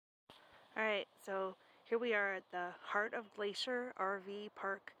So here we are at the heart of Glacier RV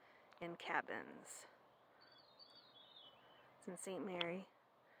Park and Cabins. It's in St. Mary.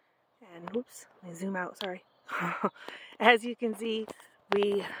 And whoops, let me zoom out, sorry. As you can see,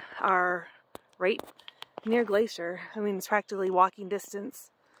 we are right near Glacier. I mean, it's practically walking distance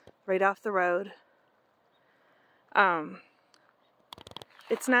right off the road.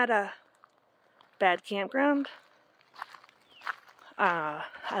 It's not a bad campground.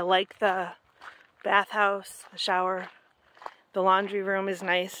 I like the bathhouse, the shower. The laundry room is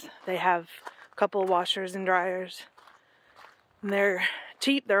nice. They have a couple washers and dryers. And they're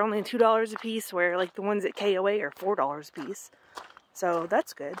cheap. They're only $2 a piece, where like the ones at KOA are $4 a piece. So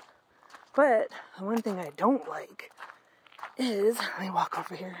that's good. But the one thing I don't like is, let me walk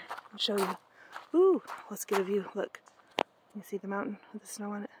over here and show you. Ooh, let's get a view. Look. You see the mountain with the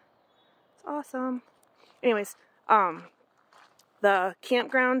snow on it? It's awesome. Anyways, the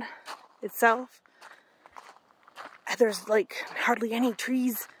campground itself, there's like hardly any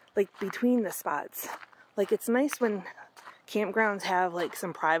trees like between the spots. Like, it's nice when campgrounds have like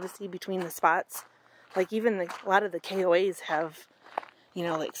some privacy between the spots. Like, even a lot of the KOAs have, you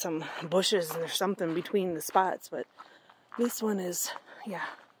know, like some bushes or something between the spots. But this one is, yeah,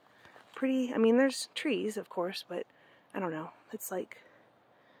 pretty. I mean, there's trees, of course, but I don't know. It's like,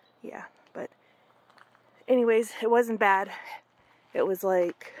 yeah. But anyways, it wasn't bad. It was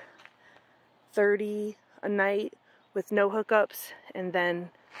like $30 a night with no hookups, and then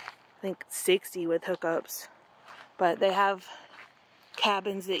I think $60 with hookups. But they have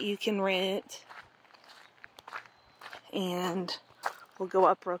cabins that you can rent. And we'll go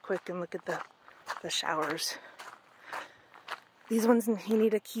up real quick and look at the showers. These ones, you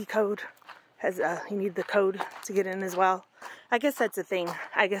need a key code. You need the code to get in as well. I guess that's a thing.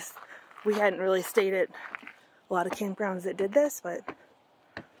 I guess we hadn't really stayed at a lot of campgrounds that did this, but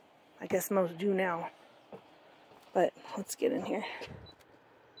I guess most do now. But let's get in here.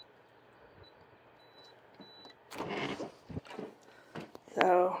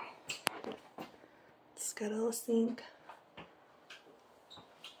 So, it's got a little sink.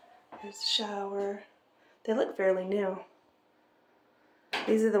 There's a shower. They look fairly new.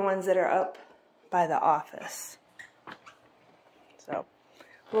 These are the ones that are up by the office. So,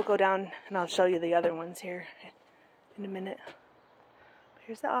 we'll go down and I'll show you the other ones here in a minute.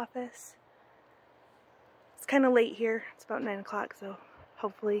 Here's the office. It's kind of late here. It's about 9 o'clock, so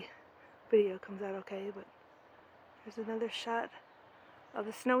hopefully video comes out okay. But there's another shot of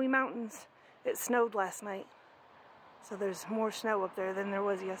the snowy mountains. It snowed last night, so there's more snow up there than there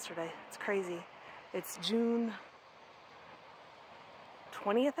was yesterday. It's crazy. It's June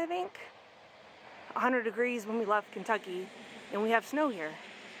 20th, I think. 100 degrees when we left Kentucky, and we have snow here.